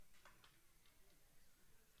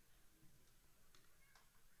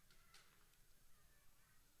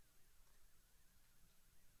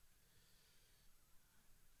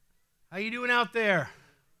How you doing out there?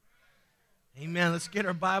 Amen. Let's get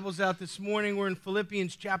our Bibles out this morning. We're in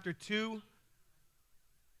Philippians chapter 2.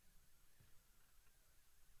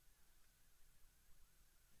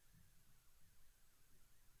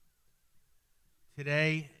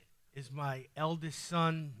 Today is my eldest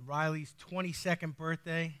son, Riley's 22nd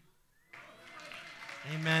birthday.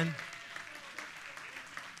 Amen.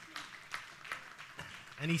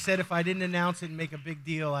 And he said if I didn't announce it and make a big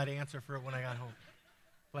deal, I'd answer for it when I got home.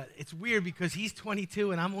 But it's weird because he's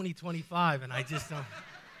 22 and I'm only 25, and I just don't.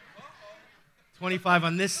 25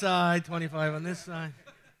 on this side, 25 on this side,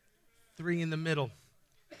 3 in the middle.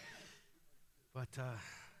 But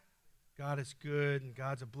God is good, and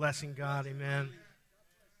God's a blessing God, amen.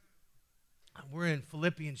 We're in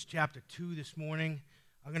Philippians chapter 2 this morning.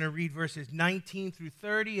 I'm going to read verses 19 through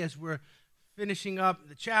 30. As we're finishing up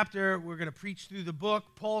the chapter, we're going to preach through the book.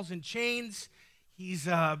 Paul's in chains. He's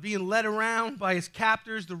being led around by his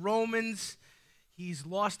captors, the Romans. He's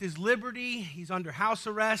lost his liberty. He's under house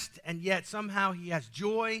arrest, and yet somehow he has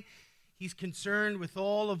joy. He's concerned with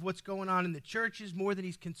all of what's going on in the churches more than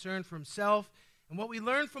he's concerned for himself. And what we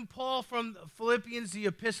learn from Paul from Philippians, the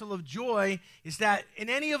epistle of joy, is that in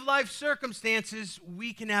any of life's circumstances,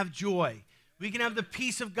 we can have joy. We can have the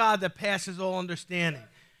peace of God that passes all understanding.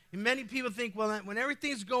 And many people think, well, when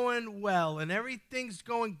everything's going well and everything's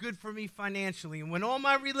going good for me financially and when all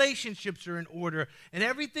my relationships are in order and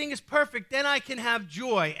everything is perfect, then I can have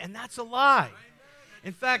joy. And that's a lie.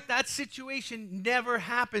 In fact, that situation never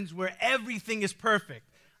happens where everything is perfect.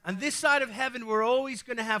 On this side of heaven, we're always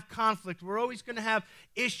going to have conflict. We're always going to have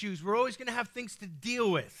issues. We're always going to have things to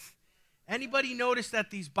deal with. Anybody notice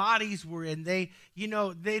that these bodies we're in, they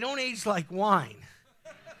don't age like wine.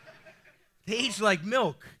 They age like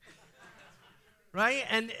milk. Right?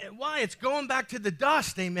 And why? It's going back to the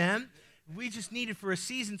dust, amen? We just need it for a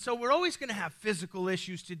season. So we're always going to have physical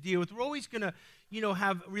issues to deal with. We're always going to,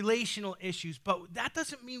 have relational issues. But that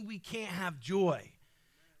doesn't mean we can't have joy.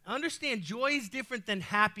 Understand, joy is different than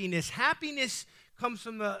happiness. Happiness comes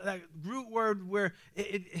from the root word where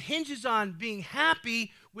it hinges on being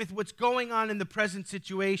happy with what's going on in the present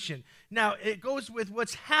situation. Now, it goes with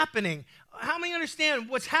what's happening. How many understand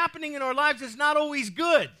what's happening in our lives is not always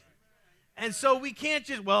good? And so we can't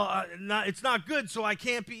just, it's not good, so I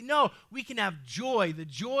can't be. No, we can have joy, the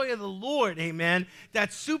joy of the Lord, amen,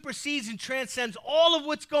 that supersedes and transcends all of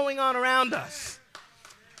what's going on around us.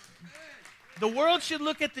 The world should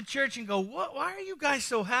look at the church and go, why are you guys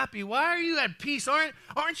so happy? Why are you at peace?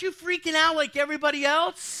 Aren't you freaking out like everybody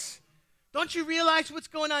else? Don't you realize what's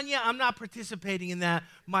going on? Yeah, I'm not participating in that.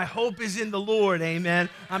 My hope is in the Lord, amen.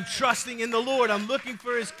 I'm trusting in the Lord. I'm looking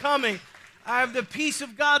for his coming. I have the peace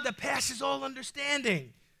of God that passes all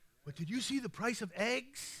understanding. But did you see the price of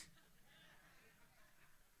eggs?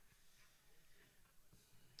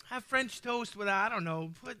 Have French toast with,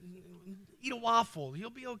 eat a waffle. You'll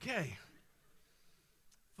be okay.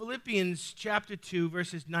 Philippians chapter 2,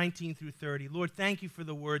 verses 19 through 30. Lord, thank you for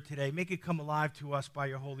the word today. Make it come alive to us by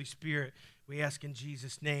your Holy Spirit. We ask in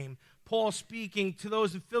Jesus' name. Paul speaking to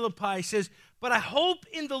those in Philippi says, "But I hope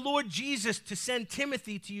in the Lord Jesus to send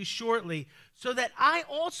Timothy to you shortly, so that I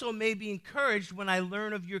also may be encouraged when I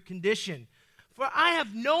learn of your condition. For I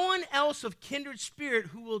have no one else of kindred spirit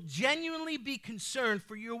who will genuinely be concerned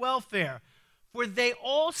for your welfare. For they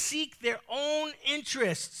all seek their own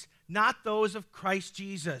interests, not those of Christ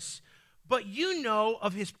Jesus. But you know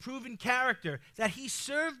of his proven character, that he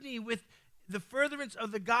served me with the furtherance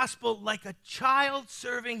of the gospel like a child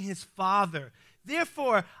serving his father.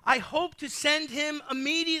 Therefore, I hope to send him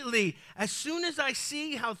immediately, as soon as I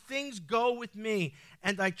see how things go with me.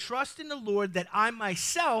 And I trust in the Lord that I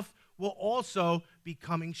myself will also be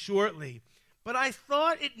coming shortly. But I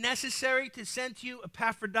thought it necessary to send to you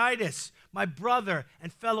Epaphroditus, my brother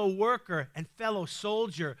and fellow worker and fellow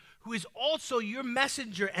soldier, who is also your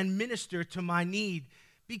messenger and minister to my need,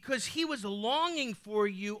 because he was longing for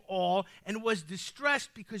you all and was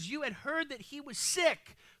distressed because you had heard that he was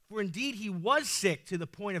sick. For indeed he was sick to the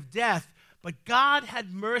point of death, but God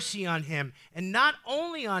had mercy on him, and not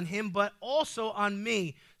only on him, but also on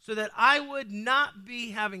me, so that I would not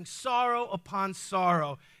be having sorrow upon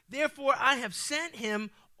sorrow. Therefore I have sent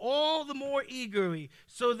him all the more eagerly,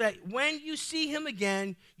 so that when you see him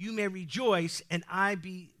again, you may rejoice, and I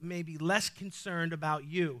may be less concerned about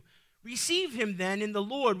you. Receive him then in the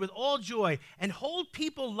Lord with all joy, and hold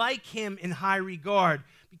people like him in high regard,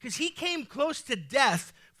 because he came close to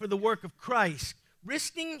death for the work of Christ,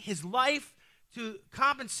 risking his life to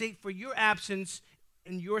compensate for your absence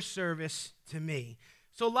in your service to me.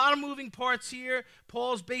 So a lot of moving parts here.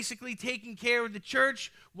 Paul's basically taking care of the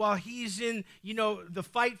church while he's in, the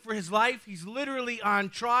fight for his life. He's literally on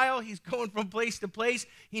trial. He's going from place to place.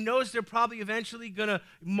 He knows they're probably eventually going to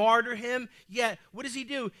martyr him. Yet, what does he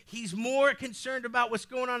do? He's more concerned about what's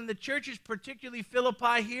going on in the churches, particularly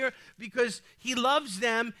Philippi here, because he loves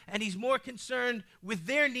them and he's more concerned with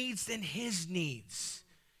their needs than his needs.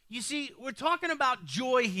 You see, we're talking about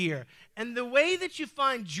joy here. And the way that you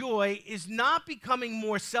find joy is not becoming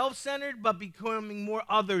more self-centered, but becoming more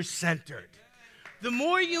others-centered. The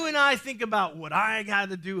more you and I think about what I got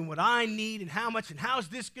to do and what I need and how much and how's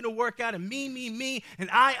this going to work out and me, and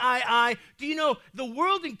I, do you know the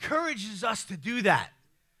world encourages us to do that?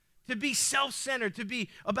 To be self-centered, to be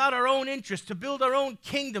about our own interests, to build our own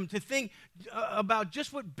kingdom, to think about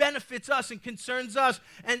just what benefits us and concerns us.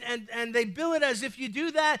 And they bill it as if you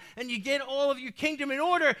do that and you get all of your kingdom in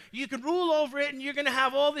order, you can rule over it and you're going to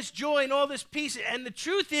have all this joy and all this peace. And the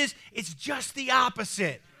truth is, it's just the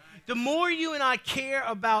opposite. The more you and I care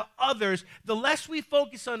about others, the less we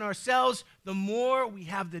focus on ourselves, the more we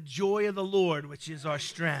have the joy of the Lord, which is our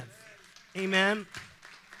strength. Amen.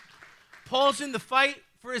 Paul's in the fight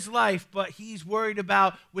for his life, but he's worried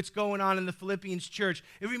about what's going on in the Philippians church.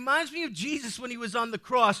 It reminds me of Jesus when he was on the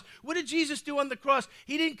cross. What did Jesus do on the cross?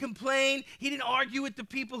 He didn't complain. He didn't argue with the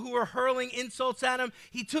people who were hurling insults at him.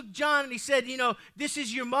 He took John and he said, this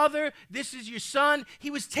is your mother, this is your son.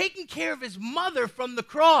 He was taking care of his mother from the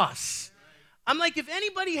cross. I'm like, if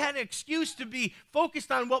anybody had an excuse to be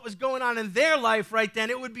focused on what was going on in their life right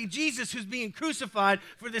then, it would be Jesus who's being crucified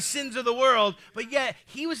for the sins of the world. But yet,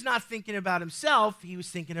 he was not thinking about himself. He was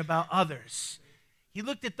thinking about others. He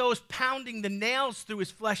looked at those pounding the nails through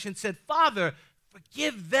his flesh and said, Father,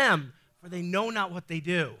 forgive them, for they know not what they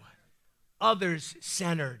do.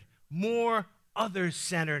 Others-centered, more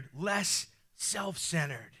others-centered, less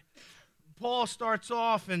self-centered. Paul starts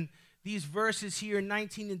off in these verses here,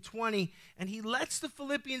 19 and 20, and he lets the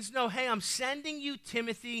Philippians know, hey, I'm sending you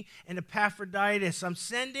Timothy and Epaphroditus. I'm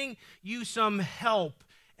sending you some help.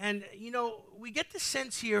 And, we get the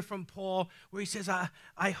sense here from Paul where he says,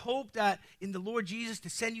 I hope that in the Lord Jesus to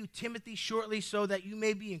send you Timothy shortly so that you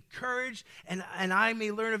may be encouraged and I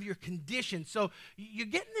may learn of your condition. So you're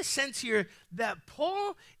getting the sense here that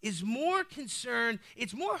Paul is more concerned.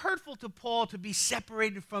 It's more hurtful to Paul to be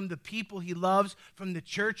separated from the people he loves, from the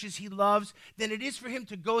churches he loves, than it is for him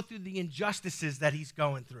to go through the injustices that he's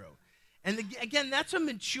going through. And again, that's a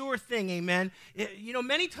mature thing, amen.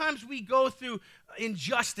 Many times we go through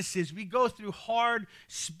injustices. We go through hard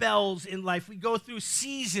spells in life. We go through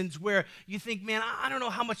seasons where you think, man, I don't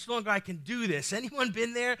know how much longer I can do this. Anyone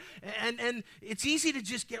been there? And it's easy to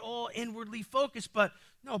just get all inwardly focused, but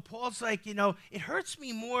no, Paul's like, it hurts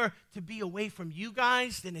me more to be away from you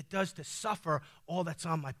guys than it does to suffer all that's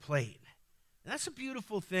on my plate. And that's a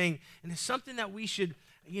beautiful thing, and it's something that we should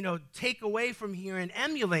take away from here and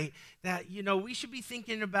emulate, that, we should be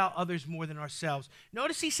thinking about others more than ourselves.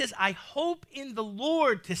 Notice he says, I hope in the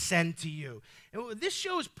Lord to send to you. And this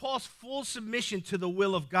shows Paul's full submission to the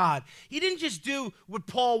will of God. He didn't just do what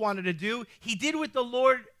Paul wanted to do. He did what the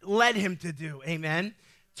Lord led him to do. Amen.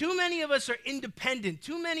 Too many of us are independent.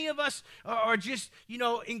 Too many of us are just,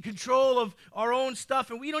 in control of our own stuff,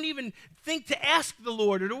 and we don't even think to ask the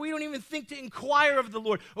Lord, or we don't even think to inquire of the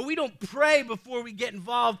Lord, or we don't pray before we get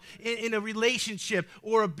involved in a relationship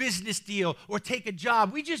or a business deal or take a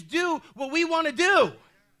job. We just do what we want to do.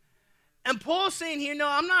 And Paul's saying here, no,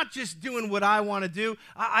 I'm not just doing what I want to do.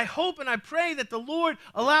 I hope and I pray that the Lord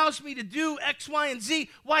allows me to do X, Y, and Z.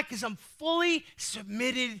 Why? Because I'm fully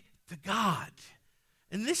submitted to God.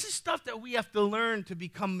 And this is stuff that we have to learn to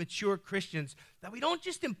become mature Christians, that we don't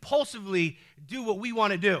just impulsively do what we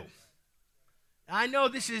want to do. I know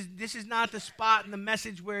this is not the spot in the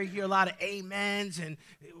message where you hear a lot of amens and,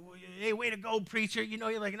 hey, way to go, preacher.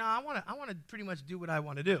 You're like, no, I want to pretty much do what I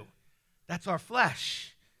want to do. That's our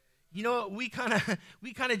flesh. We kind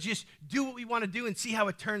of just do what we want to do and see how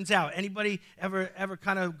it turns out. Anybody ever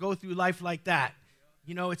kind of go through life like that?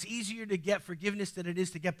 It's easier to get forgiveness than it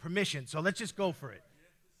is to get permission. So let's just go for it.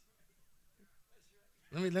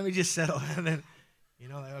 Let me just settle. And then,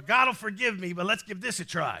 God will forgive me, but let's give this a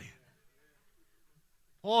try.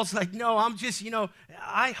 Paul's like, no, I'm just,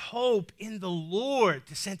 I hope in the Lord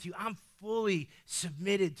to send to you. I'm fully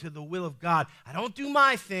submitted to the will of God. I don't do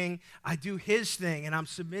my thing. I do his thing, and I'm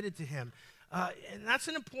submitted to him. And that's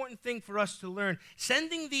an important thing for us to learn.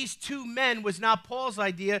 Sending these two men was not Paul's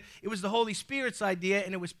idea. It was the Holy Spirit's idea,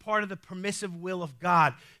 and it was part of the permissive will of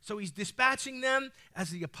God. So he's dispatching them as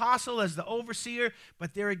the apostle, as the overseer,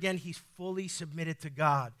 but there again, he's fully submitted to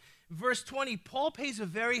God. Verse 20, Paul pays a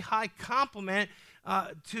very high compliment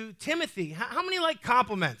to Timothy. How many like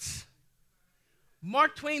compliments?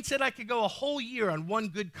 Mark Twain said I could go a whole year on one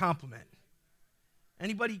good compliment.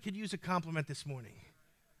 Anybody could use a compliment this morning?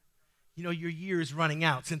 You know, your year is running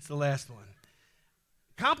out since the last one.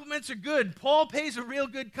 Compliments are good. Paul pays a real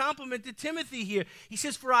good compliment to Timothy here. He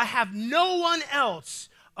says, "For I have no one else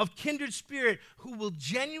of kindred spirit who will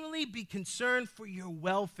genuinely be concerned for your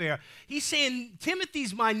welfare." He's saying,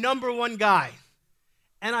 Timothy's my number one guy,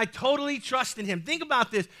 and I totally trust in him. Think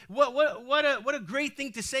about this. What a great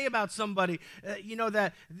thing to say about somebody.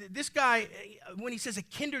 That this guy, when he says a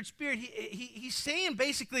kindred spirit, he's saying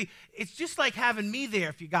basically, it's just like having me there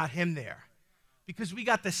if you got him there, because we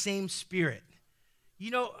got the same spirit. You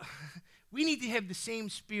know, we need to have the same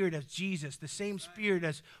spirit as Jesus, the same spirit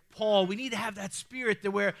as Paul. We need to have that spirit that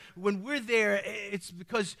where when we're there, it's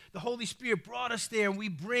because the Holy Spirit brought us there, and we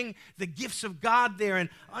bring the gifts of God there and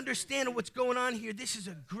understand what's going on here. This is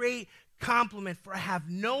a great compliment, for I have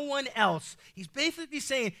no one else. He's basically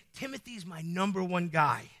saying, Timothy's my number one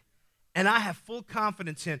guy, and I have full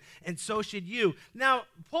confidence in, and so should you. Now,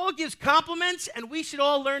 Paul gives compliments, and we should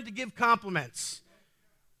all learn to give compliments.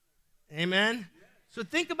 Amen? So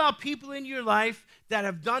think about people in your life that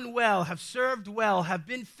have done well, have served well, have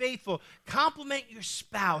been faithful. Compliment your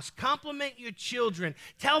spouse. Compliment your children.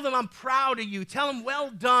 Tell them I'm proud of you. Tell them well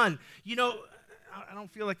done. You know, I don't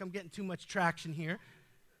feel like I'm getting too much traction here.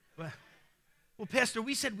 But, well, Pastor,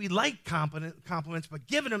 we said we like compliments, but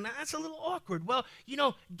giving them, that's a little awkward. Well,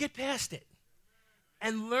 get past it.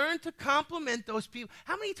 And learn to compliment those people.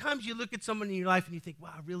 How many times you look at someone in your life and you think, wow,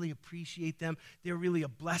 I really appreciate them. They're really a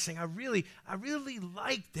blessing. I really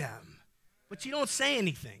like them. But you don't say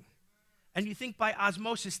anything. And you think by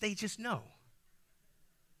osmosis, they just know.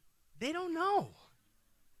 They don't know.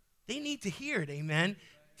 They need to hear it, amen?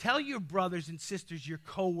 Tell your brothers and sisters, your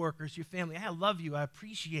coworkers, your family, I love you, I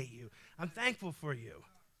appreciate you. I'm thankful for you.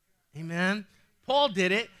 Amen? Paul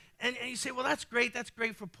did it. And you say, well, that's great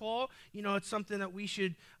for Paul. It's something that we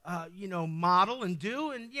should, model and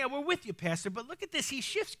do. And, yeah, we're with you, Pastor. But look at this. He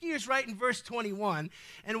shifts gears right in verse 21.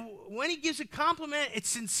 And when he gives a compliment, it's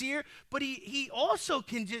sincere. But he also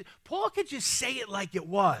Paul could just say it like it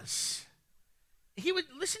was. He would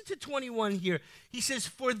listen to 21 here. He says,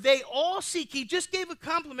 for they all seek. He just gave a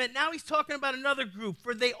compliment. Now he's talking about another group.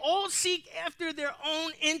 For they all seek after their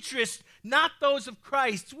own interests, not those of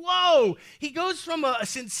Christ. Whoa! He goes from a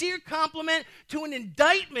sincere compliment to an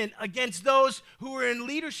indictment against those who are in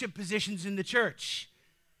leadership positions in the church.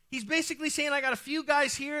 He's basically saying, I got a few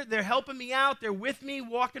guys here, they're helping me out, they're with me,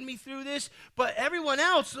 walking me through this, but everyone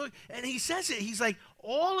else, look, and he says it, he's like,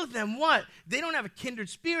 all of them, what? They don't have a kindred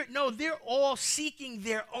spirit. No, they're all seeking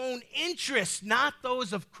their own interests, not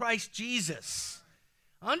those of Christ Jesus.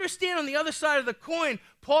 Understand, on the other side of the coin,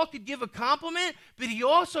 Paul could give a compliment, but he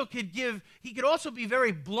could also be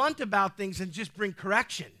very blunt about things and just bring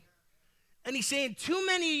correction. And he's saying, too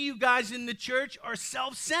many of you guys in the church are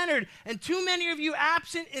self-centered, and too many of you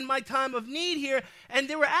absent in my time of need here. And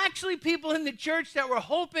there were actually people in the church that were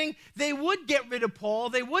hoping they would get rid of Paul,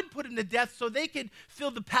 they would put him to death so they could fill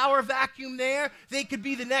the power vacuum there. They could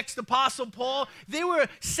be the next Apostle Paul. They were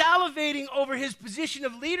salivating over his position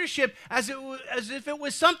of leadership as if it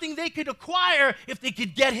was something they could acquire if they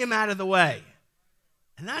could get him out of the way.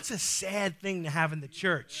 And that's a sad thing to have in the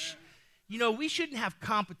church. We shouldn't have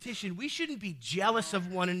competition. We shouldn't be jealous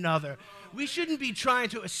of one another. We shouldn't be trying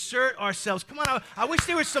to assert ourselves. Come on, I wish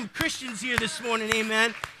there were some Christians here this morning,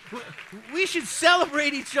 amen. We should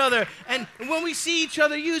celebrate each other. And when we see each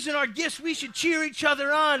other using our gifts, we should cheer each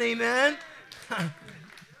other on, amen.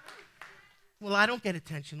 Well, I don't get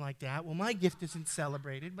attention like that. Well, my gift isn't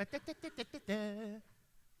celebrated. But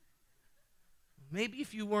maybe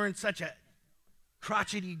if you weren't such a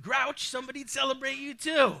crotchety grouch, somebody'd celebrate you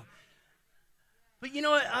too. But you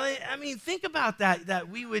know what, I mean, think about that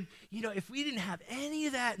we would, if we didn't have any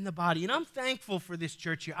of that in the body, and I'm thankful for this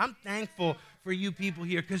church here. I'm thankful for you people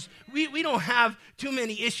here because we don't have too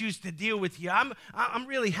many issues to deal with here. I'm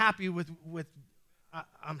really happy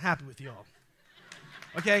I'm happy with y'all,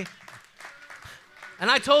 okay?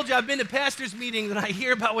 And I told you I've been to pastors' meetings and I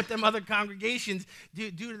hear about what them other congregations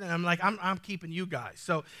do to them. I'm like, I'm keeping you guys.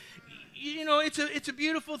 So, it's a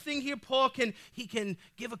beautiful thing here. Paul can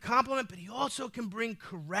give a compliment, but he also can bring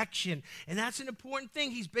correction. And that's an important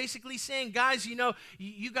thing. He's basically saying, guys,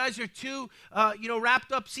 you guys are too,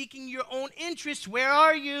 wrapped up seeking your own interests. Where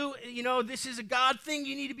are you? This is a God thing.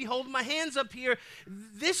 You need to be holding my hands up here.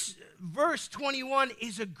 This verse 21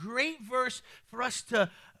 is a great verse for us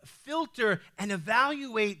to filter and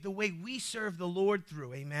evaluate the way we serve the Lord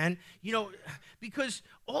through, amen? Because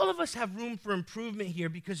all of us have room for improvement here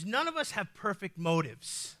because none of us have perfect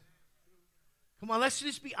motives. Come on, let's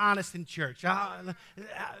just be honest in church.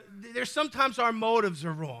 There's sometimes our motives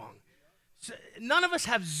are wrong. So none of us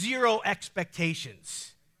have zero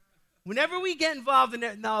expectations. Whenever we get involved in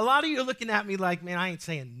it, now a lot of you are looking at me like, man, I ain't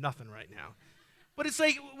saying nothing right now. But it's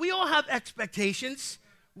like we all have expectations,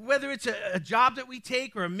 whether it's a job that we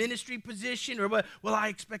take or a ministry position or what, well, I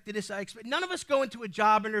expected this, none of us go into a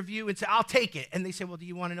job interview and say, I'll take it. And they say, well, do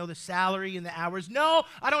you want to know the salary and the hours? No,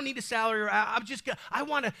 I don't need a salary. I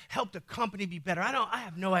want to help the company be better. I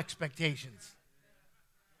have no expectations.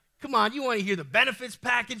 Come on, you want to hear the benefits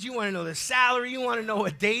package. You want to know the salary. You want to know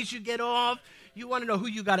what days you get off. You want to know who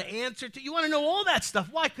you got to answer to. You want to know all that stuff.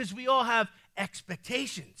 Why? Because we all have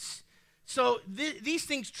expectations. So these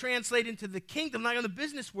things translate into the kingdom. Like in the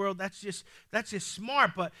business world, that's just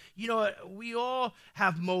smart. But, you know, we all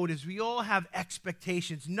have motives. We all have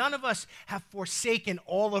expectations. None of us have forsaken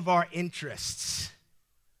all of our interests.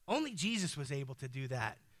 Only Jesus was able to do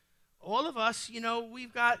that. All of us, you know,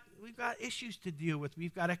 we've got issues to deal with.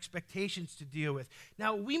 We've got expectations to deal with.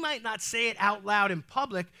 Now, we might not say it out loud in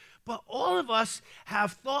public, but all of us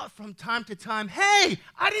have thought from time to time, hey,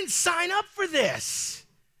 I didn't sign up for this.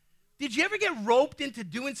 Did you ever get roped into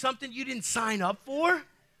doing something you didn't sign up for?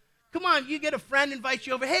 Come on, you get a friend invites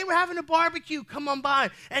you over. Hey, we're having a barbecue. Come on by.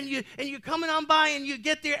 And you're coming on by and you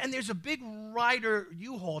get there and there's a big Ryder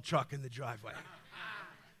U-Haul truck in the driveway.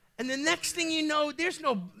 And the next thing you know, there's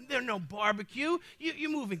no barbecue.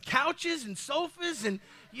 You're moving couches and sofas and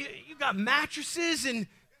you got mattresses and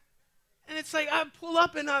it's like I pull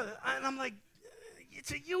up and I'm like,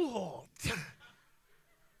 it's a U-Haul.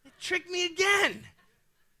 It tricked me again.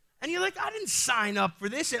 And you're like, I didn't sign up for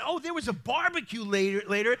this. And, there was a barbecue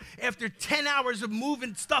later after 10 hours of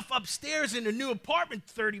moving stuff upstairs in a new apartment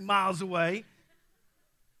 30 miles away.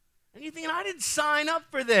 And you're thinking, I didn't sign up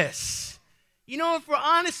for this. You know, if we're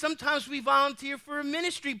honest, sometimes we volunteer for a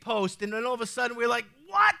ministry post, and then all of a sudden we're like,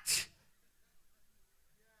 what?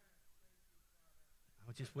 I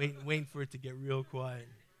was just waiting for it to get real quiet.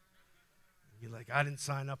 You're like, I didn't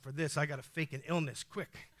sign up for this. I got to fake an illness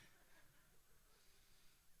quick.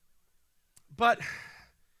 But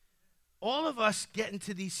all of us get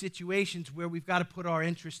into these situations where we've got to put our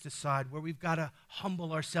interests aside, where we've got to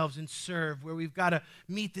humble ourselves and serve, where we've got to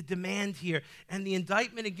meet the demand here. And the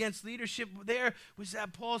indictment against leadership there was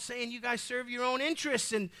that Paul's saying, you guys serve your own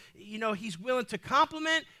interests. And, you know, he's willing to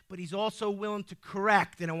compliment, but he's also willing to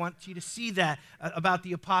correct. And I want you to see that about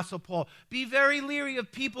the Apostle Paul. Be very leery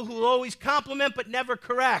of people who always compliment but never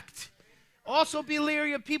correct. Also be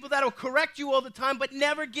leery of people that will correct you all the time but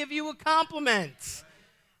never give you a compliment.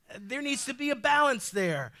 There needs to be a balance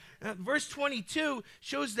there. Verse 22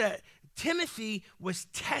 shows that Timothy was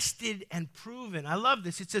tested and proven. I love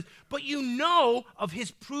this. It says, but you know of his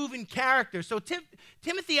proven character. So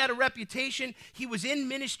Timothy had a reputation. He was in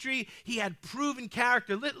ministry. He had proven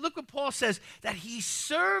character. Look what Paul says, that he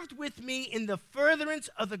served with me in the furtherance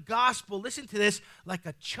of the gospel. Listen to this, like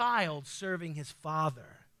a child serving his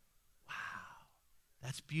father.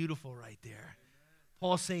 That's beautiful right there.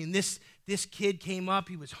 Paul's saying this kid came up.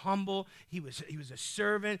 He was humble. He was a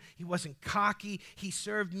servant. He wasn't cocky. He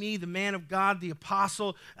served me, the man of God, the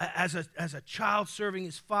apostle, as a child serving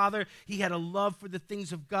his father. He had a love for the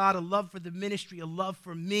things of God, a love for the ministry, a love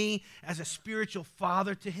for me as a spiritual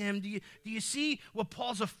father to him. Do you see what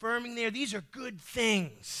Paul's affirming there? These are good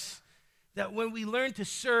things. That when we learn to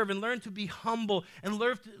serve and learn to be humble and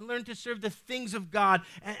learn to serve the things of God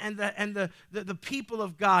and the people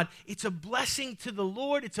of God, it's a blessing to the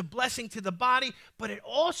Lord, it's a blessing to the body, but it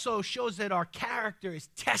also shows that our character is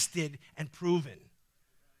tested and proven.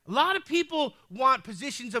 A lot of people want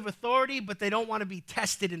positions of authority, but they don't want to be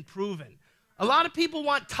tested and proven. A lot of people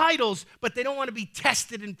want titles, but they don't want to be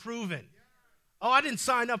tested and proven. Oh, I didn't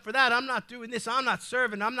sign up for that. I'm not doing this. I'm not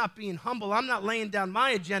serving. I'm not being humble. I'm not laying down my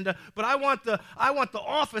agenda, but I want the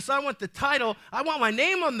office. I want the title. I want my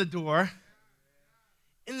name on the door.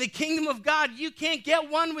 In the kingdom of God, you can't get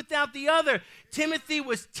one without the other. Timothy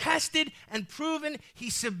was tested and proven. He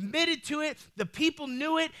submitted to it. The people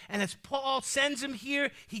knew it. And as Paul sends him here,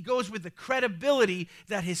 he goes with the credibility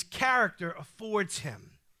that his character affords him.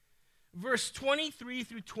 Verse 23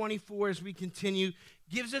 through 24, as we continue,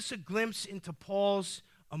 gives us a glimpse into Paul's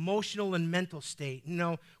emotional and mental state. You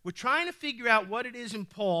know, we're trying to figure out what it is in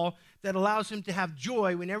Paul that allows him to have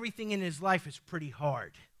joy when everything in his life is pretty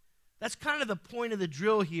hard. That's kind of the point of the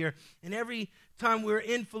drill here. And every time we're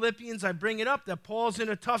in Philippians, I bring it up that Paul's in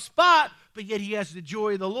a tough spot, but yet he has the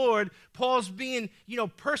joy of the Lord. Paul's being,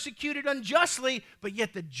 persecuted unjustly, but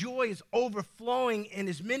yet the joy is overflowing in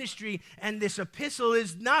his ministry. And this epistle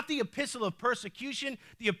is not the epistle of persecution,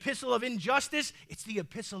 the epistle of injustice. It's the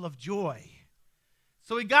epistle of joy.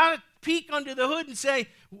 So we got to peek under the hood and say,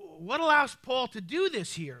 what allows Paul to do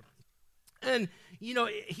this here? And,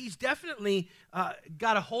 he's definitely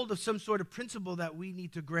got a hold of some sort of principle that we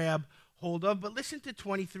need to grab hold of. But listen to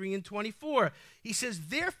 23 and 24. He says,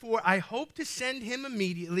 therefore, I hope to send him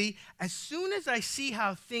immediately as soon as I see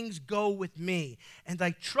how things go with me. And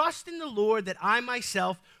I trust in the Lord that I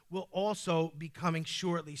myself will also be coming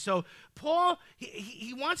shortly. So Paul,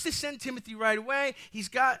 he wants to send Timothy right away. He's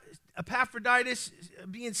got Epaphroditus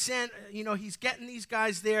being sent. He's getting these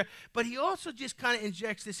guys there. But he also just kind of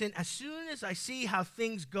injects this in, as soon as I see how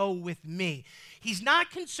things go with me. He's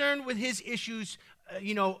not concerned with his issues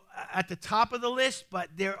at the top of the list, but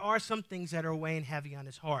there are some things that are weighing heavy on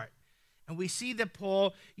his heart. And we see that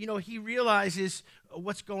Paul, he realizes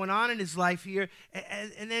what's going on in his life here.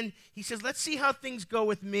 And then he says, let's see how things go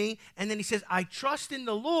with me. And then he says, I trust in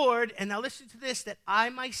the Lord. And now listen to this, that I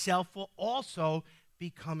myself will also be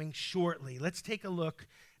coming shortly. Let's take a look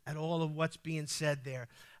at all of what's being said there.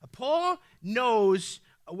 Paul knows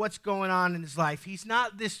what's going on in his life. He's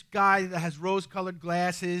not this guy that has rose-colored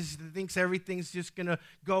glasses, that thinks everything's just going to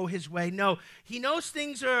go his way. No, he knows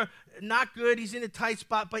things are not good. He's in a tight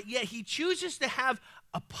spot, but yet he chooses to have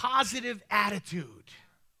a positive attitude.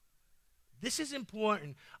 This is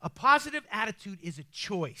important. A positive attitude is a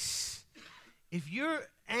choice. If you're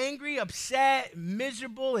angry, upset,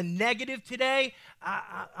 miserable, and negative today,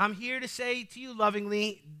 I'm here to say to you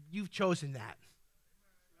lovingly, you've chosen that.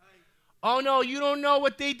 Oh, no, you don't know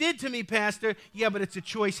what they did to me, Pastor. Yeah, but it's a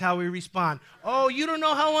choice how we respond. Oh, you don't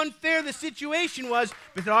know how unfair the situation was,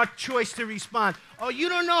 but it's our choice to respond. Oh, you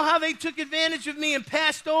don't know how they took advantage of me and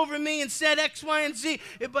passed over me and said X, Y, and Z.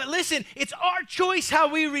 But listen, it's our choice how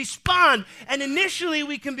we respond. And initially,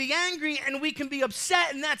 we can be angry and we can be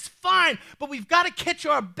upset, and that's fine. But we've got to catch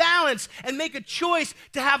our balance and make a choice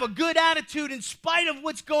to have a good attitude in spite of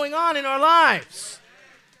what's going on in our lives.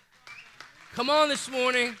 Come on this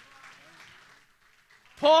morning.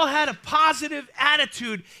 Paul had a positive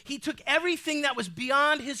attitude. He took everything that was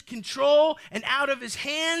beyond his control and out of his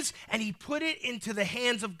hands, and he put it into the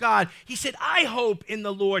hands of God. He said, I hope in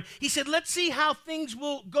the Lord. He said, let's see how things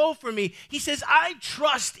will go for me. He says, I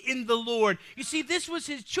trust in the Lord. You see, this was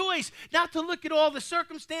his choice, not to look at all the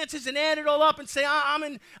circumstances and add it all up and say, I'm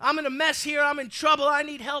in a mess here, I'm in trouble, I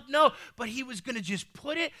need help. No, but he was going to just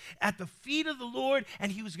put it at the feet of the Lord,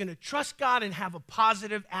 and he was going to trust God and have a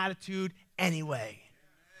positive attitude anyway.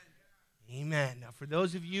 Amen. Now, for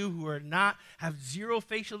those of you who have zero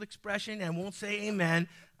facial expression and won't say amen,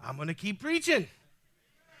 I'm going to keep preaching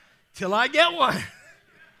till I get one.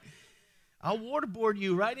 I'll waterboard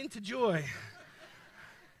you right into joy.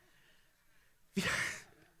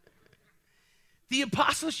 The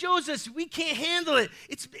apostle shows us we can't handle it.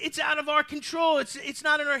 It's out of our control. It's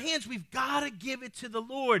not in our hands. We've got to give it to the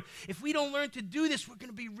Lord. If we don't learn to do this, we're going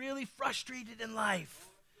to be really frustrated in life.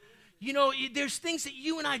 There's things that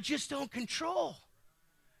you and I just don't control.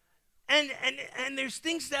 And there's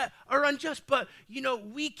things that are unjust, but,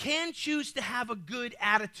 we can choose to have a good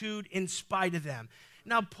attitude in spite of them.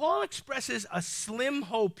 Now, Paul expresses a slim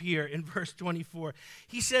hope here in verse 24.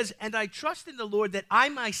 He says, and I trust in the Lord that I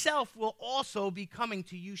myself will also be coming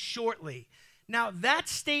to you shortly. Now, that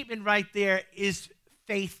statement right there is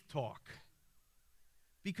faith talk.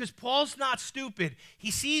 Because Paul's not stupid.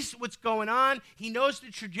 He sees what's going on. He knows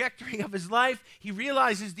the trajectory of his life. He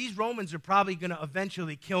realizes these Romans are probably going to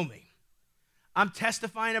eventually kill me. I'm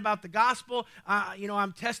testifying about the gospel.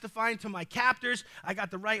 I'm testifying to my captors. I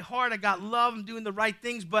got the right heart. I got love. I'm doing the right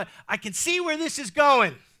things. But I can see where this is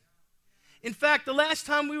going. In fact, the last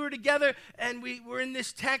time we were together and we were in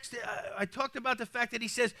this text, I talked about the fact that he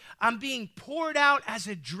says, I'm being poured out as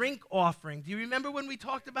a drink offering. Do you remember when we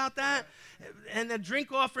talked about that? And the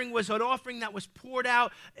drink offering was an offering that was poured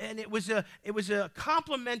out, and it was a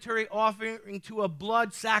complimentary offering to a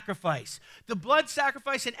blood sacrifice. The blood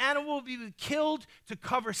sacrifice, an animal would be killed to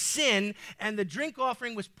cover sin, and the drink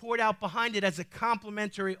offering was poured out behind it as a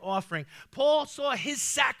complimentary offering. Paul saw his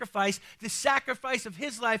sacrifice, the sacrifice of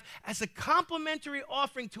his life, as a complimentary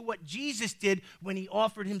offering to what Jesus did when he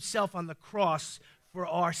offered himself on the cross for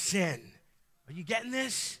our sin. Are you getting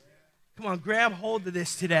this? Come on, grab hold of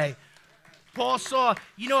this today. Paul saw,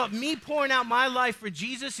 me pouring out my life for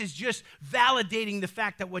Jesus is just validating the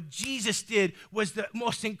fact that what Jesus did was the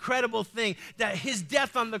most incredible thing, that his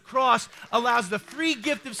death on the cross allows the free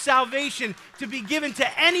gift of salvation to be given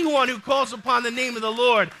to anyone who calls upon the name of the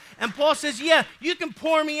Lord. And Paul says, yeah, you can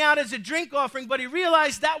pour me out as a drink offering, but he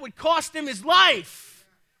realized that would cost him his life.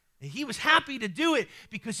 And he was happy to do it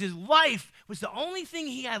because his life was the only thing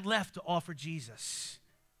he had left to offer Jesus.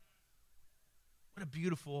 What a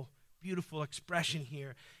beautiful expression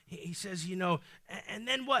here. He says, and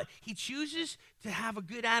then what? He chooses to have a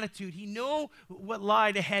good attitude. He know what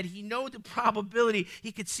lied ahead. He know the probability.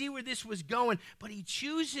 He could see where this was going, but he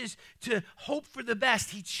chooses to hope for the best.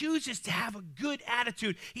 He chooses to have a good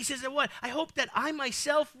attitude. He says that what? I hope that I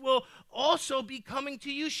myself will also be coming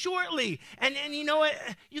to you shortly. And you know what?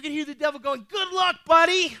 You can hear the devil going, good luck,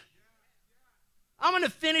 buddy. I'm going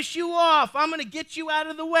to finish you off. I'm going to get you out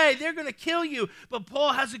of the way. They're going to kill you. But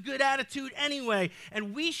Paul has a good attitude anyway.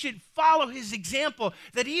 And we should follow his example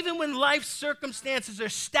that even when life's circumstances are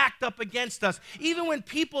stacked up against us, even when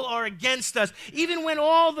people are against us, even when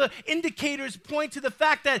all the indicators point to the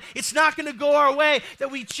fact that it's not going to go our way,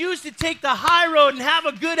 that we choose to take the high road and have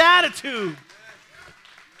a good attitude.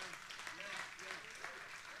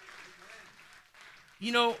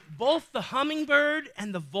 Both the hummingbird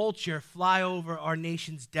and the vulture fly over our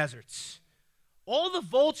nation's deserts. All the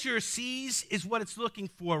vulture sees is what it's looking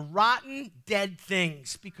for, rotten, dead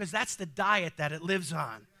things, because that's the diet that it lives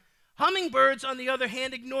on. Hummingbirds, on the other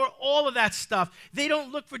hand, ignore all of that stuff. They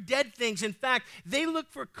don't look for dead things. In fact, they look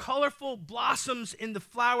for colorful blossoms in the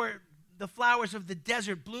flowers of the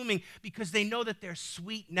desert blooming because they know that there's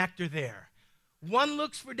sweet nectar there. One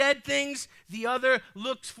looks for dead things, the other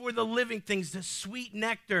looks for the living things, the sweet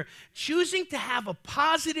nectar. Choosing to have a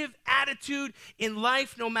positive attitude in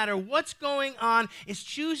life, no matter what's going on, is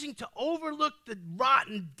choosing to overlook the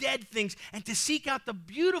rotten, dead things and to seek out the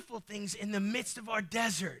beautiful things in the midst of our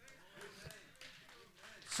desert.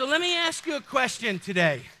 So let me ask you a question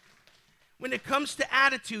today. When it comes to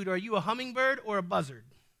attitude, are you a hummingbird or a buzzard?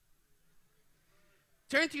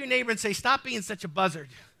 Turn to your neighbor and say, stop being such a buzzard.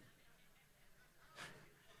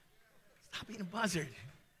 Stop being a buzzard.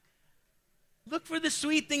 Look for the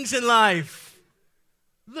sweet things in life.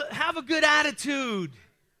 Have a good attitude.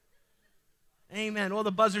 Amen. All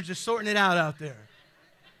the buzzards are sorting it out there.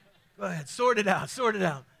 Go ahead, sort it out.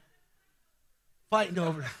 Fighting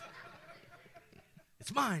over it.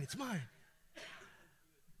 It's mine.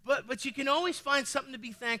 But you can always find something to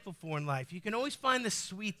be thankful for in life. You can always find the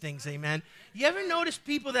sweet things, amen. You ever notice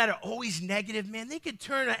people that are always negative? Man, they could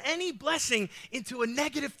turn any blessing into a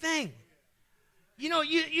negative thing.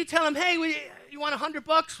 You tell them, hey, you want $100?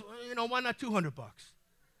 Why not $200?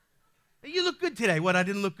 You look good today. What, I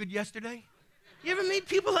didn't look good yesterday? You ever meet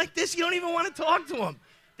people like this? You don't even want to talk to them.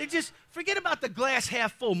 They just forget about the glass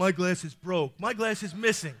half full. My glass is broke. My glass is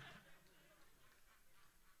missing.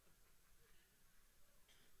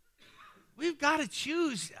 We've got to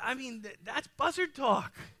choose. That's buzzard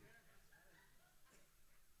talk.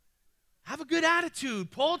 Have a good attitude.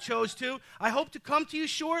 Paul chose to. I hope to come to you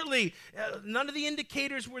shortly. None of the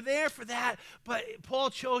indicators were there for that, but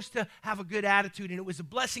Paul chose to have a good attitude, and it was a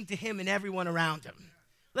blessing to him and everyone around him.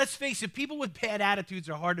 Let's face it, people with bad attitudes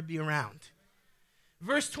are hard to be around.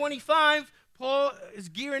 Verse 25, Paul is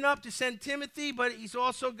gearing up to send Timothy, but he's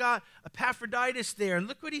also got Epaphroditus there. And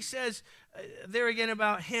look what he says there again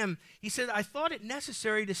about him. He said, I thought it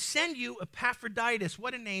necessary to send you Epaphroditus.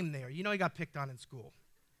 What a name there. He got picked on in school.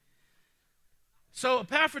 So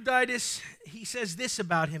Epaphroditus, he says this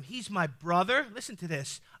about him. He's my brother, listen to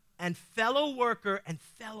this, and fellow worker and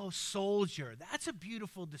fellow soldier. That's a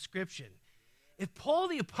beautiful description. If Paul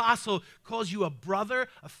the Apostle calls you a brother,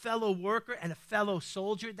 a fellow worker, and a fellow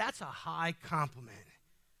soldier, that's a high compliment.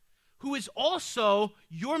 Who is also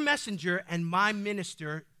your messenger and my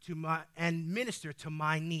minister to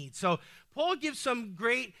my needs. So Paul gives some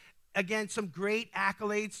great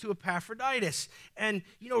accolades to Epaphroditus. And,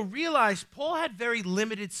 realize Paul had very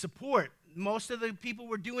limited support. Most of the people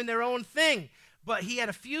were doing their own thing. But he had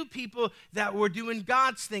a few people that were doing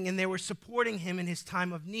God's thing, and they were supporting him in his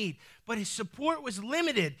time of need. But his support was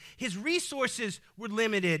limited. His resources were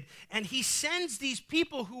limited. And he sends these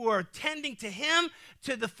people who are tending to him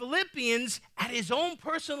to the Philippians at his own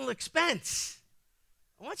personal expense.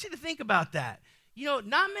 I want you to think about that.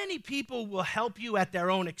 Not many people will help you at their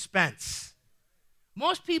own expense.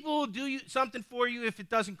 Most people will do something for you if it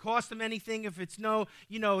doesn't cost them anything, if it's no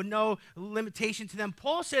limitation to them.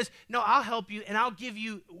 Paul says, no, I'll help you, and I'll give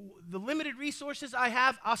you the limited resources I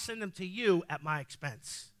have, I'll send them to you at my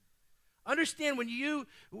expense. Understand, when you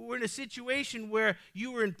were in a situation where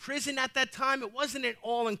you were in prison at that time, it wasn't an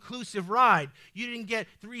all-inclusive ride. You didn't get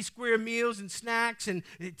 3 square meals and snacks and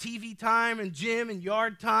TV time and gym and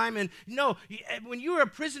yard time. And no, when you were a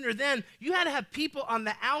prisoner then, you had to have people on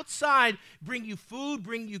the outside bring you food,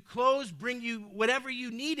 bring you clothes, bring you whatever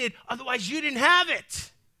you needed. Otherwise, you didn't have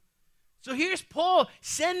it. So here's Paul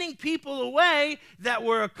sending people away that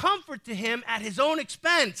were a comfort to him at his own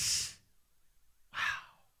expense. Wow.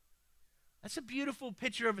 That's a beautiful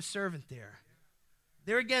picture of a servant there.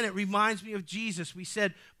 There again, it reminds me of Jesus. We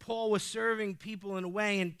said Paul was serving people in a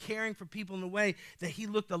way and caring for people in a way that he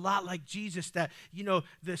looked a lot like Jesus, that,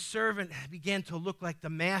 the servant began to look like the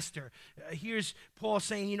master. Here's Paul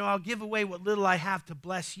saying, I'll give away what little I have to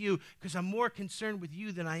bless you because I'm more concerned with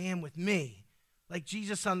you than I am with me. Like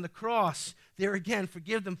Jesus on the cross, there again,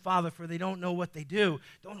 forgive them, Father, for they don't know what they do.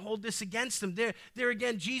 Don't hold this against them. There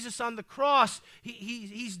again, Jesus on the cross,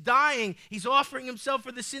 he's dying. He's offering himself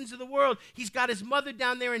for the sins of the world. He's got his mother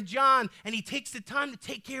down there in John, and he takes the time to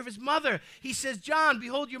take care of his mother. He says, John,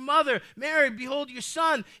 behold your mother. Mary, behold your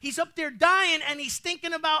son. He's up there dying, and he's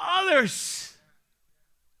thinking about others.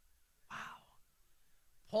 Wow.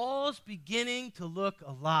 Paul's beginning to look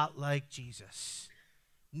a lot like Jesus.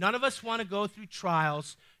 None of us want to go through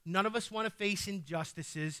trials. None of us want to face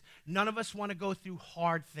injustices. None of us want to go through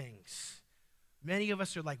hard things. Many of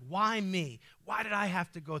us are like, why me? Why did I have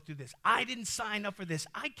to go through this? I didn't sign up for this.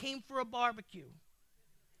 I came for a barbecue.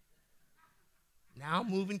 Now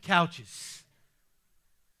moving couches.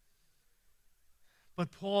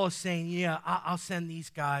 But Paul is saying, I'll send these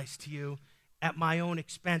guys to you at my own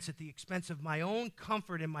expense, at the expense of my own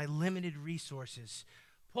comfort and my limited resources.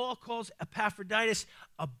 Paul calls Epaphroditus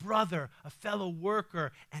a brother, a fellow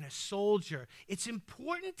worker, and a soldier. It's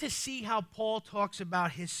important to see how Paul talks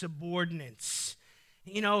about his subordinates.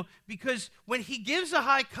 Because when he gives a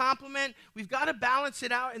high compliment, we've got to balance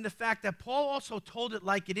it out in the fact that Paul also told it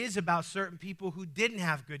like it is about certain people who didn't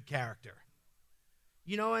have good character.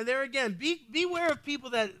 And there again, beware of people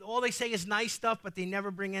that all they say is nice stuff, but they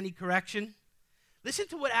never bring any correction. Listen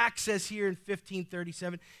to what Acts says here in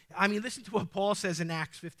 15:37. Listen to what Paul says in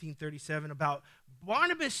Acts 15:37 about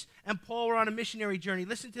Barnabas and Paul were on a missionary journey.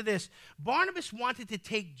 Listen to this. Barnabas wanted to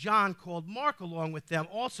take John, called Mark, along with them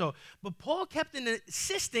also, but Paul kept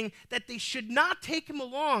insisting that they should not take him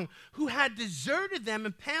along, who had deserted them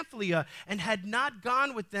in Pamphylia and had not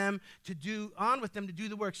gone with them to do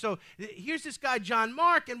the work. So here's this guy, John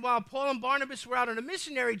Mark, and while Paul and Barnabas were out on a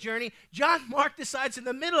missionary journey, John Mark decides in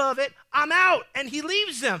the middle of it, I'm out, and he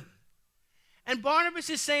leaves them. And Barnabas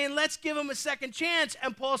is saying, let's give him a second chance.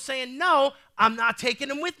 And Paul's saying, no, I'm not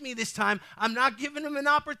taking him with me this time. I'm not giving him an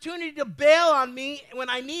opportunity to bail on me when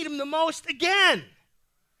I need him the most again.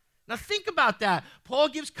 Now think about that. Paul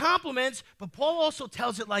gives compliments, but Paul also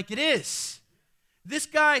tells it like it is. This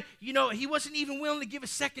guy, he wasn't even willing to give a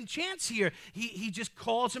second chance here. He just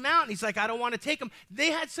calls him out, and he's like, I don't want to take him.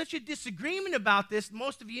 They had such a disagreement about this,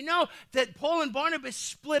 most of you know, that Paul and Barnabas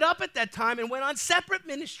split up at that time and went on separate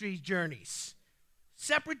ministry journeys.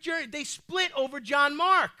 They split over John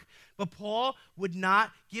Mark. But Paul would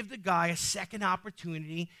not give the guy a second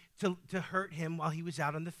opportunity to hurt him while he was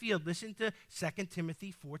out on the field. Listen to 2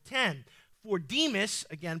 Timothy 4:10. For Demas,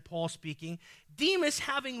 again Paul speaking, Demas,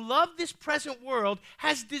 having loved this present world,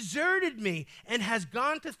 has deserted me and has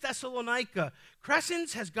gone to Thessalonica.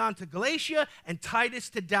 Crescens has gone to Galatia and Titus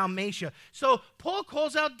to Dalmatia. So Paul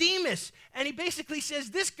calls out Demas, and he basically says,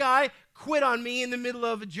 this guy quit on me in the middle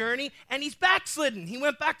of a journey, and he's backslidden. He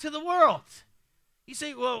went back to the world. You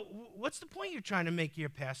say, well, what's the point you're trying to make here,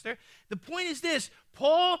 Pastor? The point is this.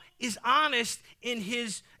 Paul is honest in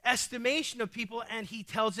his estimation of people, and he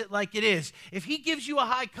tells it like it is. If he gives you a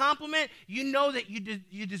high compliment, you know that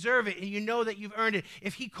you deserve it, and you know that you've earned it.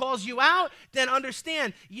 If he calls you out, then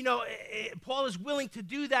understand, Paul is willing to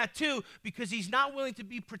do that too, because he's not willing to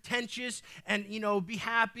be pretentious and, be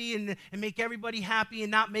happy and make everybody happy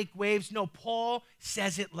and not make waves. No, Paul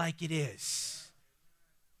says it like it is.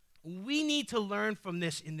 We need to learn from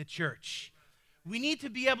this in the church. We need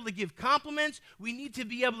to be able to give compliments. We need to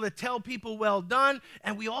be able to tell people well done.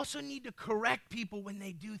 And we also need to correct people when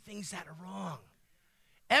they do things that are wrong.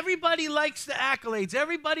 Everybody likes the accolades.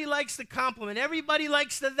 Everybody likes the compliment. Everybody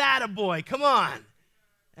likes the that-a-boy. Come on.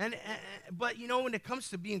 But when it comes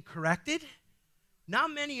to being corrected,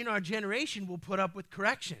 not many in our generation will put up with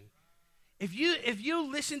correction. If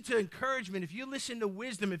you listen to encouragement, if you listen to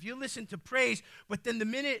wisdom, if you listen to praise, but then the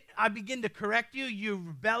minute I begin to correct you, you're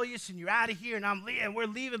rebellious and you're out of here and we're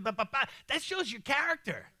leaving, that shows your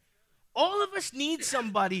character. All of us need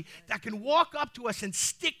somebody that can walk up to us and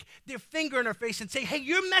stick their finger in our face and say, hey,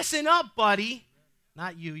 you're messing up, buddy.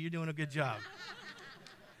 Not you, you're doing a good job.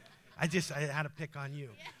 I had to pick on you.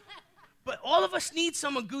 But all of us need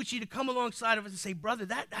someone, Gucci, to come alongside of us and say, brother,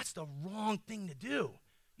 that's the wrong thing to do.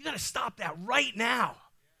 You got to stop that right now.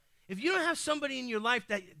 If you don't have somebody in your life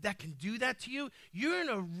that can do that to you, you're in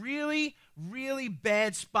a really, really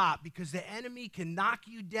bad spot because the enemy can knock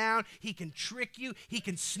you down, he can trick you, he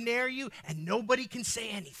can snare you, and nobody can say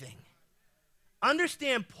anything.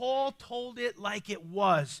 Understand, Paul told it like it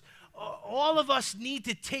was. all of us need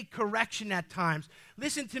to take correction at times.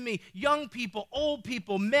 Listen to me, young people, old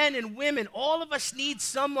people, men and women, all of us need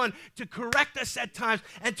someone to correct us at times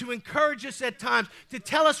and to encourage us at times, to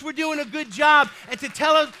tell us we're doing a good job and to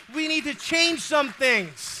tell us we need to change some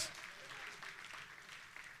things.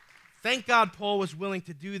 Thank God Paul was willing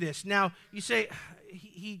to do this. Now, you say,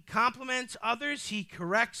 he compliments others, he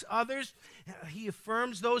corrects others, he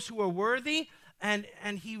affirms those who are worthy, and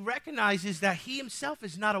he recognizes that he himself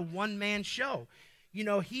is not a one-man show. You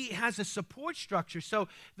know, he has a support structure. So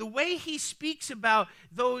the way he speaks about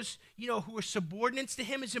those, who are subordinates to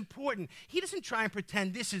him is important. He doesn't try and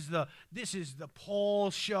pretend this is the Paul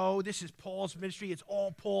show. This is Paul's ministry. It's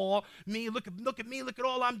all Paul. Me, look at me. Look at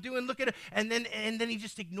all I'm doing. Look at it. And then he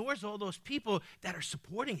just ignores all those people that are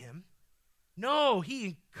supporting him. No,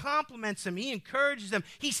 he compliments them. He encourages them.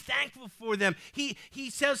 He's thankful for them. He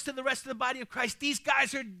says to the rest of the body of Christ, these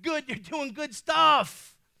guys are good. They're doing good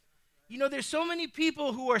stuff. There's so many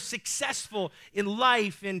people who are successful in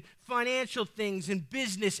life, in financial things, in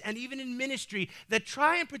business, and even in ministry that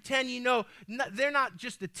try and pretend, they're not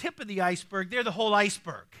just the tip of the iceberg, they're the whole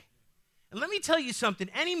iceberg. And let me tell you something,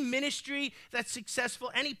 any ministry that's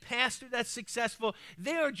successful, any pastor that's successful,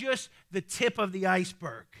 they are just the tip of the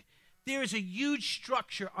iceberg. There is a huge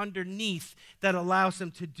structure underneath that allows them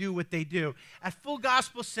to do what they do. At Full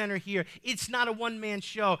Gospel Center here, it's not a one-man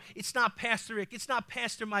show. It's not Pastor Rick. It's not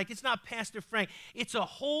Pastor Mike. It's not Pastor Frank. It's a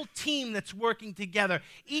whole team that's working together.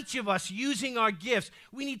 Each of us using our gifts.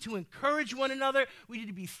 We need to encourage one another. We need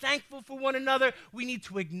to be thankful for one another. We need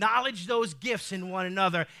to acknowledge those gifts in one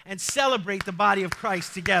another and celebrate the body of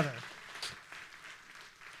Christ together.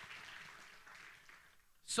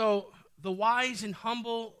 So the wise and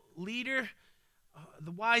humble leader,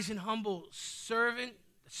 the wise and humble servant,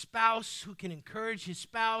 the spouse who can encourage his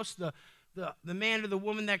spouse, the man or the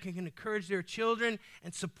woman that can encourage their children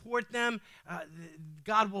and support them,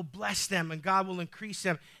 God will bless them and God will increase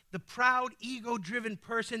them. The proud, ego-driven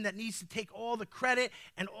person that needs to take all the credit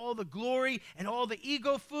and all the glory and all the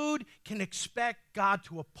ego food can expect God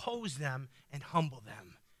to oppose them and humble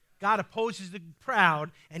them. God opposes the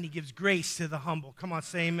proud and he gives grace to the humble. Come on,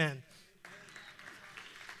 say amen.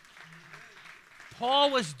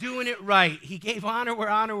 Paul was doing it right. He gave honor where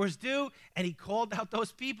honor was due, and he called out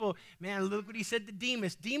those people. Man, look what he said to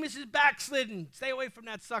Demas. Demas is backslidden. Stay away from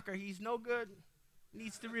that sucker. He's no good. He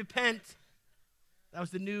needs to repent. That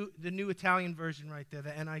was the new Italian version right there,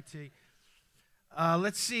 the NIT.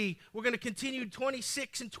 Let's see. We're going to continue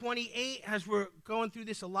 26 and 28 as we're going through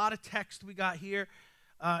this. A lot of text we got here.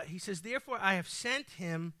 He says, therefore I have sent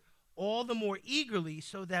him all the more eagerly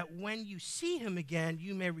so that when you see him again,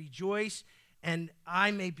 you may rejoice and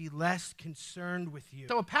I may be less concerned with you.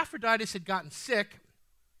 So Epaphroditus had gotten sick,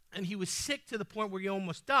 and he was sick to the point where he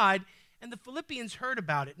almost died, and the Philippians heard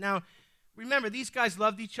about it. Now, remember, these guys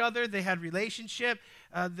loved each other. They had relationship.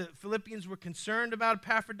 The Philippians were concerned about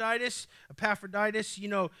Epaphroditus. Epaphroditus,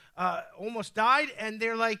 almost died, and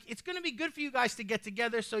they're like, it's going to be good for you guys to get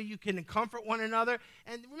together so you can comfort one another.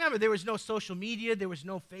 And remember, there was no social media. There was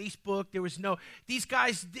no Facebook. These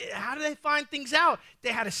guys, how do they find things out? They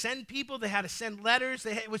had to send people. They had to send letters.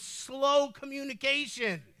 It was slow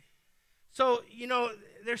communication. So,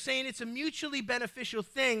 they're saying it's a mutually beneficial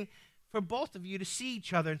thing for both of you to see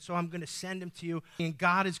each other, and so I'm going to send him to you, and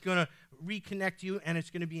God is going to reconnect you, and it's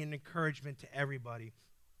going to be an encouragement to everybody.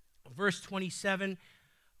 Verse 27,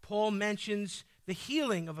 Paul mentions the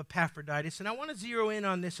healing of Epaphroditus, and I want to zero in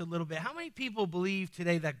on this a little bit. How many people believe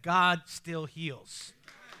today that God still heals?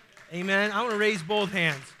 Amen? I want to raise both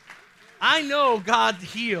hands. I know God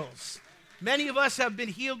heals. Many of us have been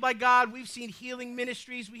healed by God. We've seen healing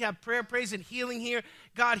ministries. We have prayer, praise, and healing here.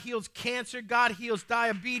 God heals cancer. God heals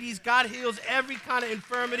diabetes. God heals every kind of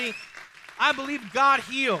infirmity. I believe God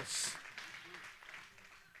heals.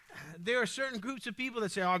 There are certain groups of people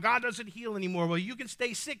that say, oh, God doesn't heal anymore. Well, you can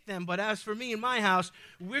stay sick then, but as for me and my house,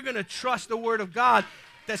 we're going to trust the word of God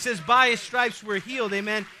that says, by his stripes we're healed,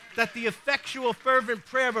 amen, that the effectual fervent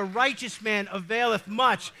prayer of a righteous man availeth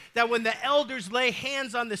much, that when the elders lay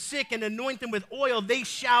hands on the sick and anoint them with oil, they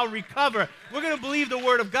shall recover. We're going to believe the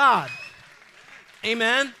word of God.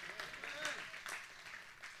 Amen?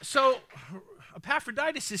 So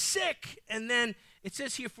Epaphroditus is sick, and then it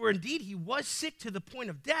says here, for indeed he was sick to the point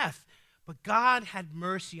of death, but God had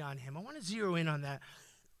mercy on him. I want to zero in on that.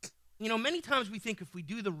 Many times we think if we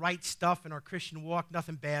do the right stuff in our Christian walk,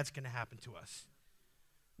 nothing bad's going to happen to us.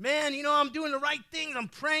 Man, I'm doing the right things. I'm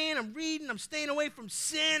praying, I'm reading, I'm staying away from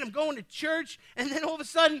sin, I'm going to church, and then all of a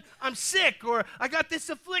sudden I'm sick, or I got this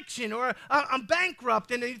affliction, or I'm bankrupt,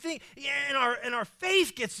 and you think, and our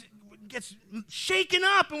faith gets shaken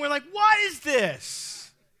up, and we're like, what is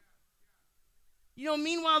this?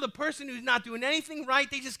 Meanwhile, the person who's not doing anything right,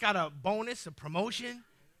 they just got a bonus, a promotion.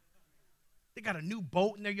 They got a new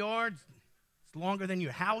boat in their yard. It's longer than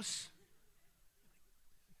your house.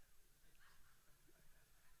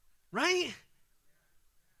 Right?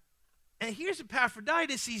 And here's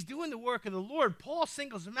Epaphroditus. He's doing the work of the Lord. Paul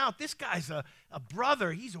singles him out. This guy's a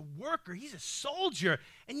brother. He's a worker. He's a soldier.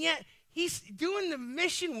 And yet, he's doing the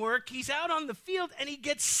mission work. He's out on the field, and he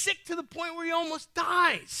gets sick to the point where he almost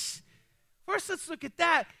dies. First, let's look at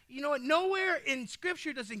that. You know what? Nowhere in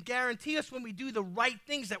Scripture doesn't guarantee us when we do the right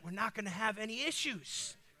things that we're not going to have any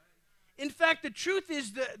issues. In fact, the truth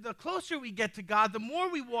is the closer we get to God, the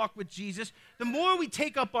more we walk with Jesus, the more we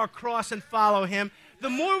take up our cross and follow him, the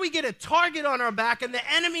more we get a target on our back, and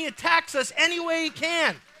the enemy attacks us any way he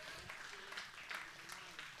can.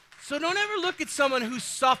 So don't ever look at someone who's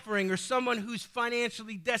suffering or someone who's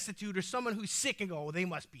financially destitute or someone who's sick and go, oh, they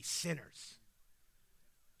must be sinners.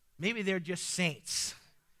 Maybe they're just saints.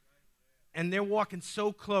 And they're walking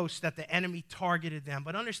so close that the enemy targeted them.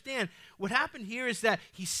 But understand, what happened here is that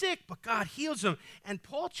he's sick, but God heals him. And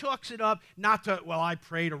Paul chalks it up not to, well, I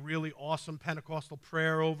prayed a really awesome Pentecostal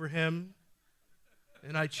prayer over him,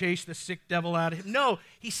 and I chased the sick devil out of him. No,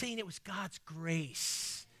 he's saying it was God's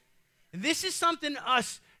grace. And this is something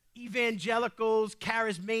us evangelicals,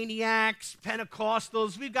 charismaniacs,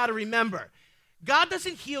 Pentecostals, we've got to remember. God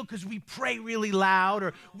doesn't heal because we pray really loud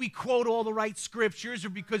or we quote all the right scriptures or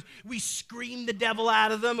because we scream the devil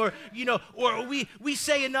out of them or we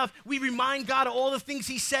say enough, we remind God of all the things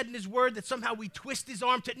he said in his word that somehow we twist his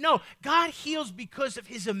arm to. No, God heals because of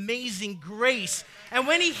his amazing grace. And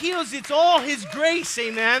when he heals, it's all his grace,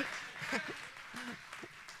 amen?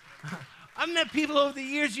 I've met people over the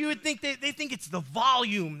years, you would think they think it's the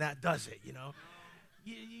volume that does it,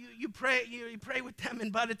 You pray with them,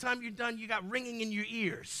 and by the time you're done, you got ringing in your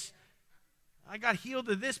ears. I got healed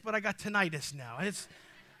of this, but I got tinnitus now.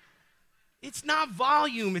 It's not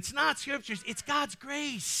volume. It's not scriptures. It's God's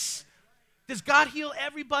grace. Does God heal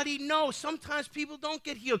everybody? No. Sometimes people don't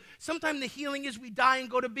get healed. Sometimes the healing is we die and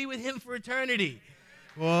go to be with him for eternity.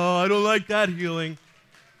 Well, I don't like that healing.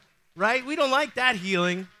 Right? We don't like that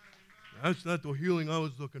healing. That's not the healing I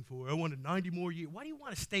was looking for. I wanted 90 more years. Why do you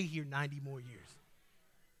want to stay here 90 more years?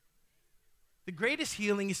 The greatest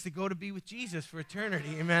healing is to go to be with Jesus for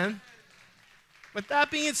eternity, amen? But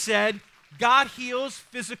that being said, God heals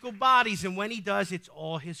physical bodies, and when he does, it's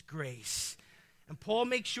all his grace. And Paul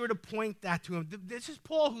makes sure to point that to him. This is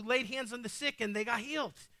Paul who laid hands on the sick, and they got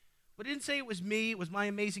healed. But he didn't say it was me, it was my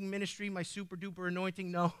amazing ministry, my super-duper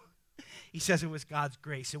anointing. No, he says it was God's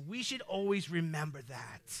grace, and we should always remember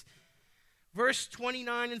that. Verse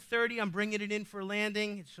 29 and 30, I'm bringing it in for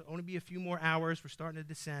landing. It's only be a few more hours. We're starting to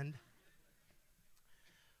descend.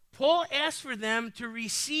 Paul asks for them to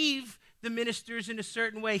receive the ministers in a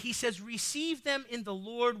certain way. He says, receive them in the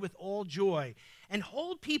Lord with all joy and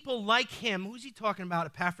hold people like him. Who's he talking about?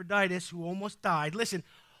 Epaphroditus, who almost died. Listen,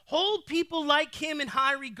 hold people like him in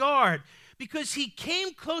high regard because he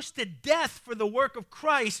came close to death for the work of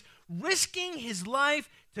Christ, risking his life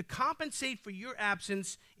to compensate for your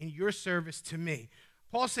absence in your service to me.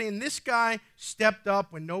 Paul's saying this guy stepped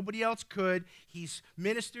up when nobody else could. He's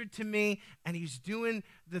ministered to me, and he's doing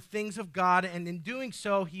the things of God. And in doing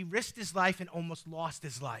so, he risked his life and almost lost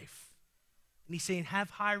his life. And he's saying, have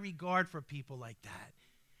high regard for people like that.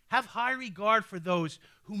 Have high regard for those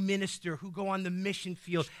who minister, who go on the mission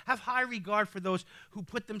field. Have high regard for those who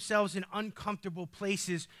put themselves in uncomfortable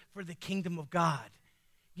places for the kingdom of God.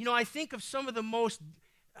 I think of some of the most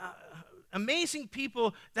amazing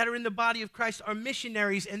people that are in the body of Christ are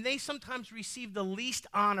missionaries, and they sometimes receive the least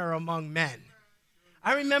honor among men.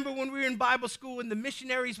 I remember when we were in Bible school and the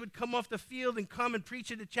missionaries would come off the field and come and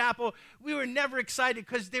preach at the chapel, we were never excited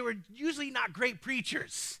because they were usually not great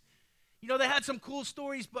preachers. They had some cool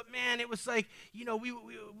stories, but man, it was like, we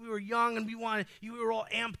were young and we were all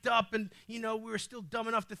amped up and, we were still dumb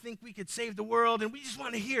enough to think we could save the world and we just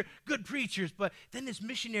wanted to hear good preachers. But then this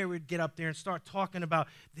missionary would get up there and start talking about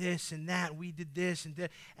this and that. We did this and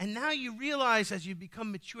that. And now you realize as you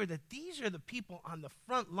become mature that these are the people on the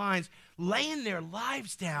front lines laying their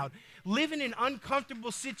lives down, living in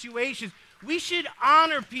uncomfortable situations. We should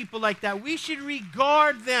honor people like that. We should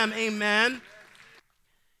regard them, amen.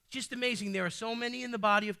 Just amazing. There are so many in the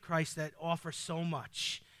body of Christ that offer so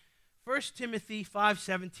much. 1 Timothy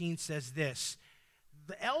 5:17 says this,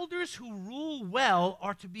 the elders who rule well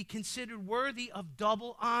are to be considered worthy of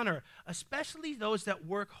double honor, especially those that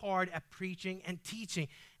work hard at preaching and teaching.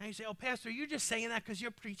 And you say, oh, Pastor, you're just saying that because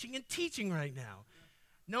you're preaching and teaching right now.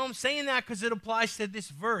 No, I'm saying that because it applies to this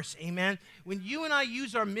verse, amen? When you and I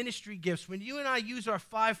use our ministry gifts, when you and I use our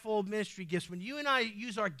fivefold ministry gifts, when you and I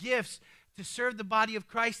use our gifts to serve the body of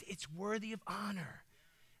Christ, it's worthy of honor.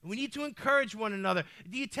 And we need to encourage one another.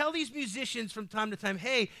 Do you tell these musicians from time to time,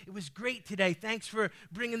 hey, it was great today. Thanks for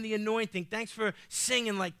bringing the anointing. Thanks for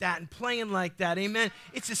singing like that and playing like that. Amen.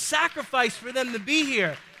 It's a sacrifice for them to be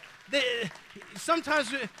here.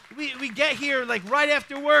 Sometimes we get here like right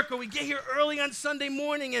after work, or we get here early on Sunday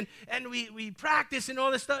morning, and we practice and all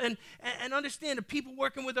this stuff, and understand the people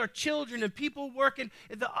working with our children and people working,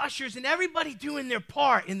 the ushers, and everybody doing their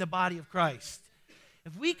part in the body of Christ.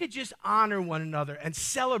 If we could just honor one another and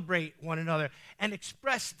celebrate one another and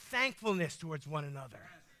express thankfulness towards one another.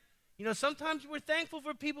 You know, sometimes we're thankful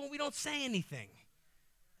for people and we don't say anything.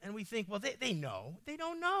 And we think, well, they know. They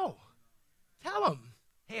don't know. Tell them,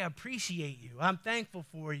 hey, I appreciate you. I'm thankful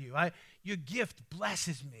for you. Your gift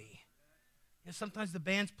blesses me. You know, sometimes the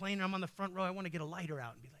band's playing and I'm on the front row. I want to get a lighter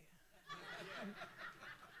out and be like,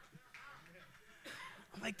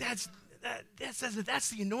 I'm like, that's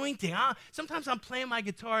the anointing. Sometimes I'm playing my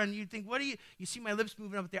guitar and you think, you see my lips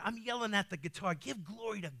moving up there. I'm yelling at the guitar. Give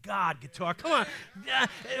glory to God, guitar. Come on.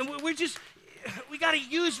 And we got to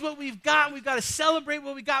use what we've got. And we've got to celebrate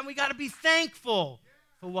what we got. And we got to be thankful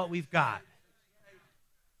for what we've got.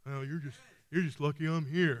 Well, you're just lucky I'm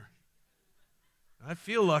here. I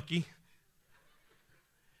feel lucky.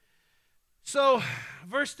 So,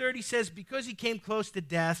 verse 30 says, because he came close to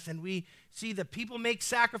death, and we see that people make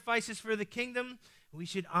sacrifices for the kingdom, we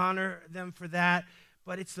should honor them for that.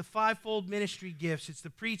 But it's the fivefold ministry gifts, it's the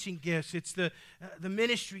preaching gifts, it's the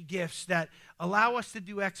ministry gifts that allow us to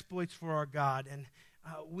do exploits for our God. And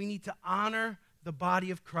we need to honor the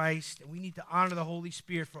body of Christ, and we need to honor the Holy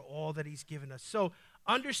Spirit for all that he's given us. So,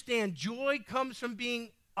 understand, joy comes from being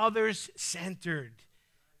others-centered.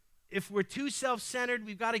 If we're too self-centered,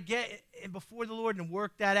 we've got to get before the Lord and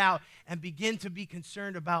work that out and begin to be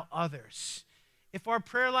concerned about others. If our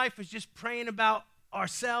prayer life is just praying about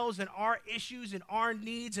ourselves and our issues and our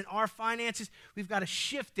needs and our finances, we've got to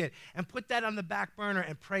shift it and put that on the back burner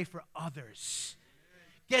and pray for others.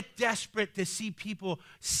 Get desperate to see people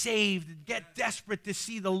saved. Get desperate to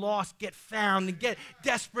see the lost get found. And get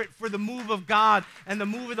desperate for the move of God and the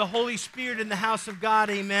move of the Holy Spirit in the house of God.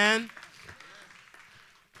 Amen.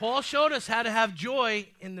 Paul showed us how to have joy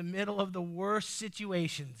in the middle of the worst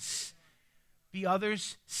situations. Be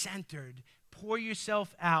others-centered. Pour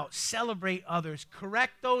yourself out. Celebrate others.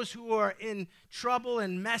 Correct those who are in trouble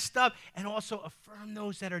and messed up. And also affirm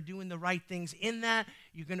those that are doing the right things. In that,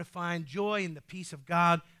 you're going to find joy and the peace of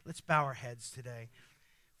God. Let's bow our heads today.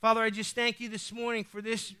 Father, I just thank you this morning for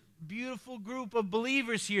this beautiful group of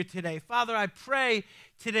believers here today. Father, I pray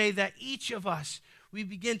today that each of us, we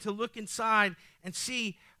begin to look inside and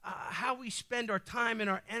see how we spend our time and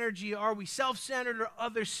our energy. Are we self-centered or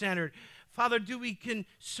other-centered? Father, do we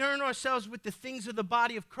concern ourselves with the things of the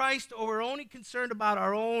body of Christ, or we're only concerned about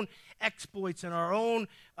our own exploits and our own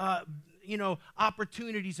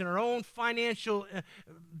opportunities and our own financial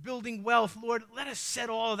building wealth? Lord, let us set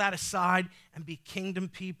all of that aside and be kingdom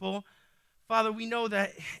people. Father, we know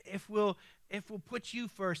that if we'll put you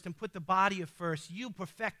first and put the body of first, you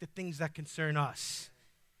perfect the things that concern us.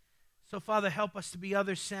 So, Father, help us to be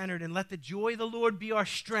other-centered and let the joy of the Lord be our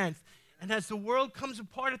strength. And as the world comes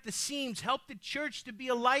apart at the seams, help the church to be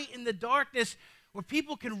a light in the darkness where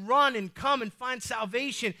people can run and come and find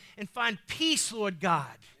salvation and find peace, Lord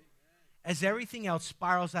God. As everything else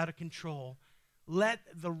spirals out of control, let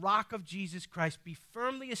the rock of Jesus Christ be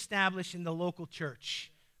firmly established in the local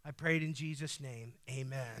church. I pray it in Jesus' name.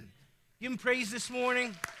 Amen. Give him praise this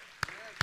morning.